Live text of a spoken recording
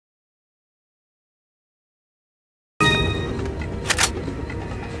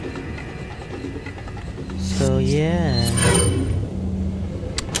So yeah.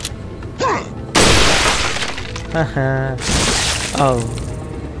 Haha. Oh.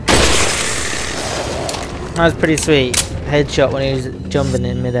 That was pretty sweet. Headshot when he was jumping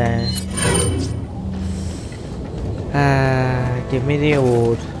in midair. Give me the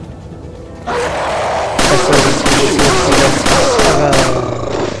award.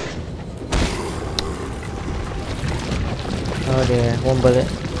 Oh dear, one bullet.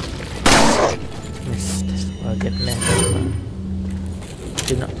 Missed. Well, get missed.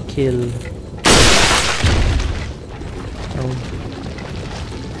 Did not kill. Oh.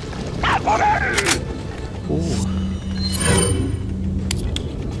 Ooh.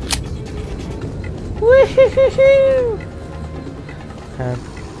 Woohoo!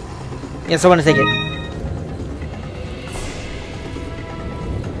 Yes, I want to take it.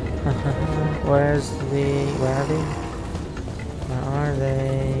 Where are they? Where are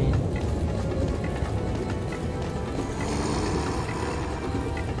they?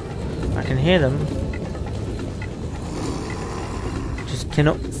 I can hear them. Just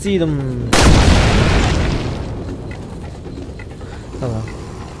cannot see them. Oh well.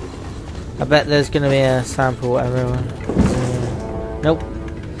 I bet there's gonna be a sample everyone. Nope.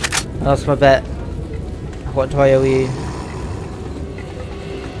 I lost my bet. What do I owe you?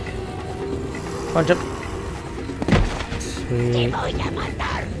 Come on, jump. Sweet.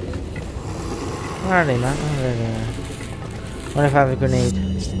 Where are they, man? Oh, there they are. What if I have a grenade?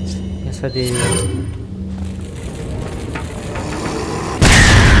 Yes, I do.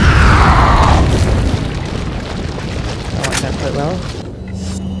 That worked out quite well.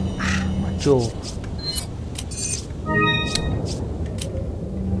 My jaw.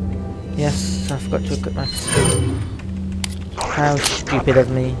 Yes, I forgot to equip my pistol. How stupid of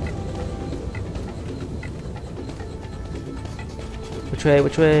me. Which way?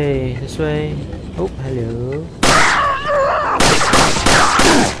 Which way? This way? Oh, hello.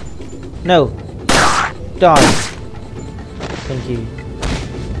 No! Die! Thank you.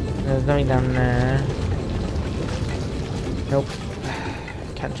 There's nothing down there. Nope.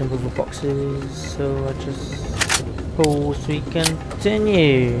 Can't jump over boxes, so I just suppose we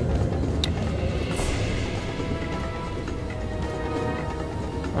continue.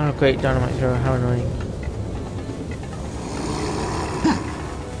 Oh great, dynamite thrower, how annoying.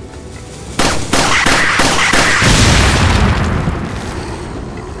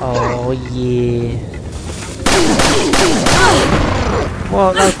 Oh yeah.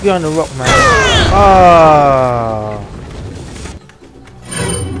 Well, that was behind the rock, man. Oh.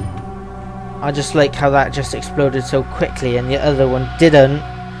 I just like how that just exploded so quickly and the other one didn't.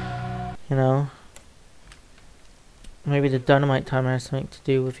 You know. Maybe the dynamite timer has something to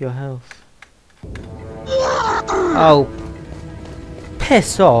do with your health. Oh.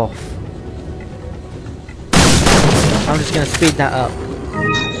 Piss off. I'm just gonna speed that up.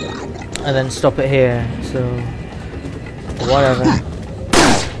 And then stop it here, so whatever.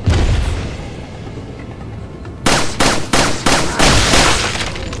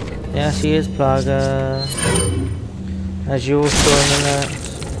 Yes, he is Plaga. As you're storing in that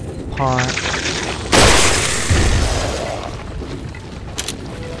part.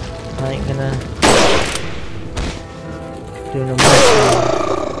 I ain't gonna do no more.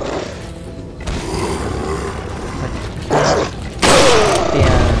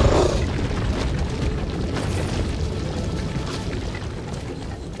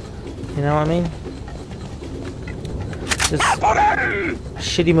 You know what I mean? Just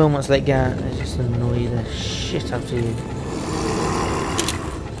shitty moments like that, they just annoy the shit out of you.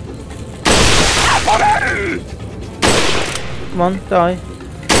 Come on, die.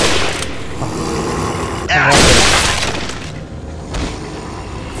 Oh.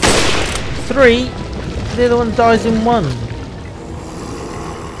 Three? The other one dies in one.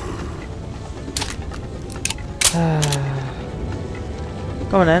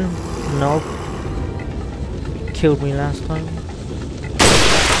 Come on then. No. Killed me last time.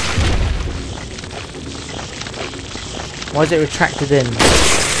 Why is it retracted in?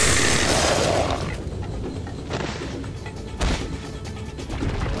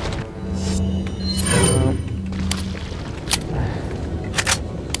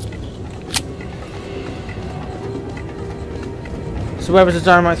 So where was the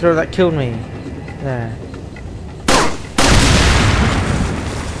dynamite thrower that killed me? There.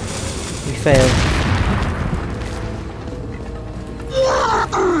 We failed.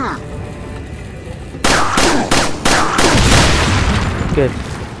 Good.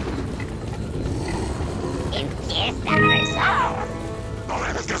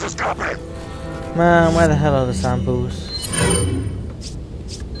 Man, where the hell are the samples?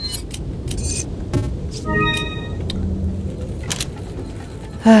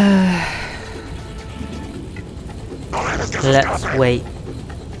 Let's wait.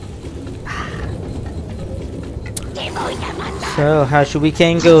 So, how's your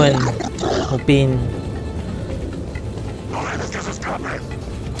weekend going? Or been?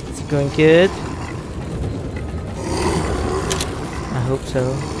 Is it going good? I hope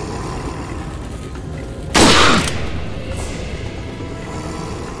so.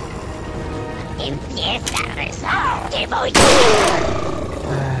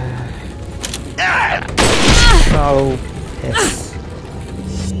 Oh, piss.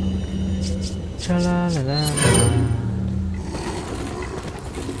 Cha-la-la-la-la.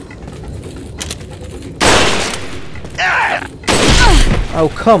 Oh,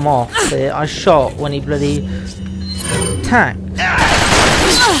 come off it. I shot when he bloody attacked.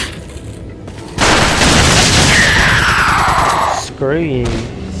 Screw you.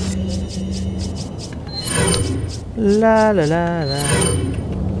 La la la la.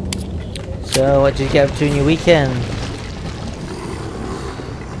 So, what did you get up to in your weekend?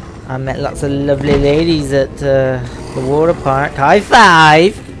 I met lots of lovely ladies at the water park. High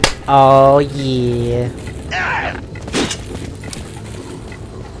five! Oh yeah.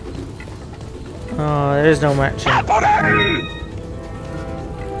 Oh, there is no merchant.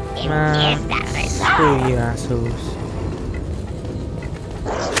 Man, screw you assholes.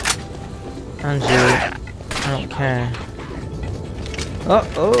 And you. I don't care. Oh,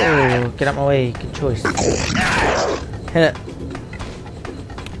 oh, get out my way. Good choice. Hit it.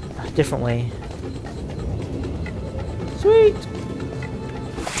 A different way. Sweet.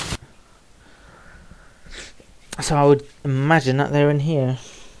 So I would imagine that they're in here.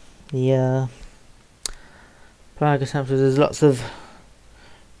 Yeah. Plague samples. There's lots of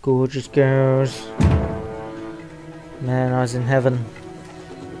gorgeous girls. Man, I was in heaven.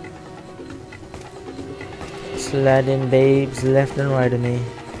 Sliding babes left and right of me.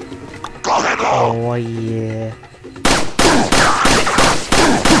 Oh yeah.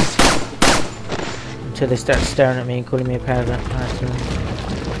 Until they start staring at me and calling me a pervert. I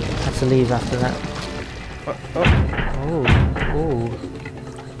have to leave after that. Oh.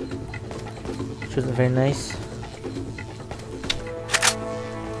 Which wasn't very nice.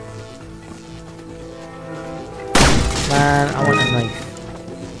 Man, I want a knife.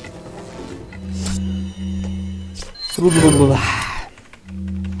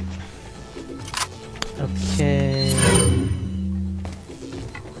 Okay.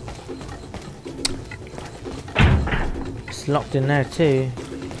 It's locked in there too.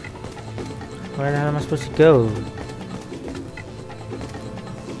 Where the hell am I supposed to go?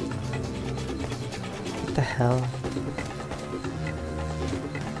 What the hell?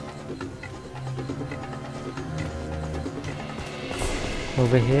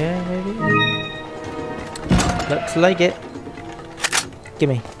 Over here, maybe? Looks like it.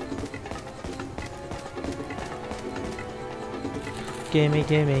 Gimme. Gimme,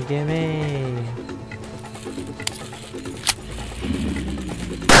 gimme, gimme.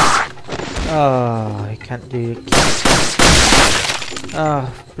 Oh, I can't do it.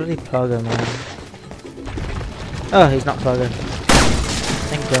 Oh, bloody plugger, man. Oh, he's not plugger.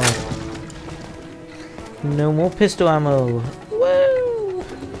 Thank God. No more pistol ammo. Woo!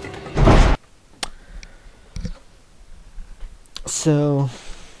 So,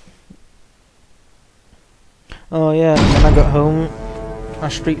 oh yeah, when I got home, our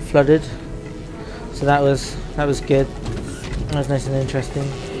street flooded. So that was good. That was nice and interesting.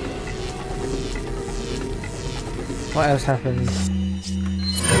 What else happened?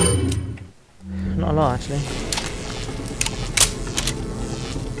 Not a lot actually.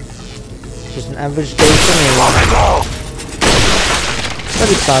 Just an average day for me.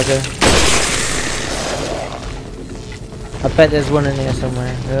 Bloody bugger. I bet there's one in here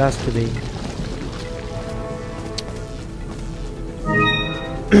somewhere. There has to be.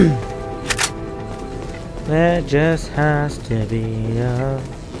 There just has to be a...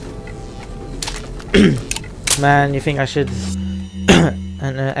 Man, you think I should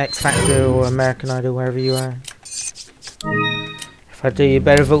enter X Factor or American Idol, wherever you are? If I do, you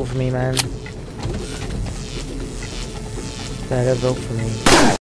better vote for me, man. Better vote for me.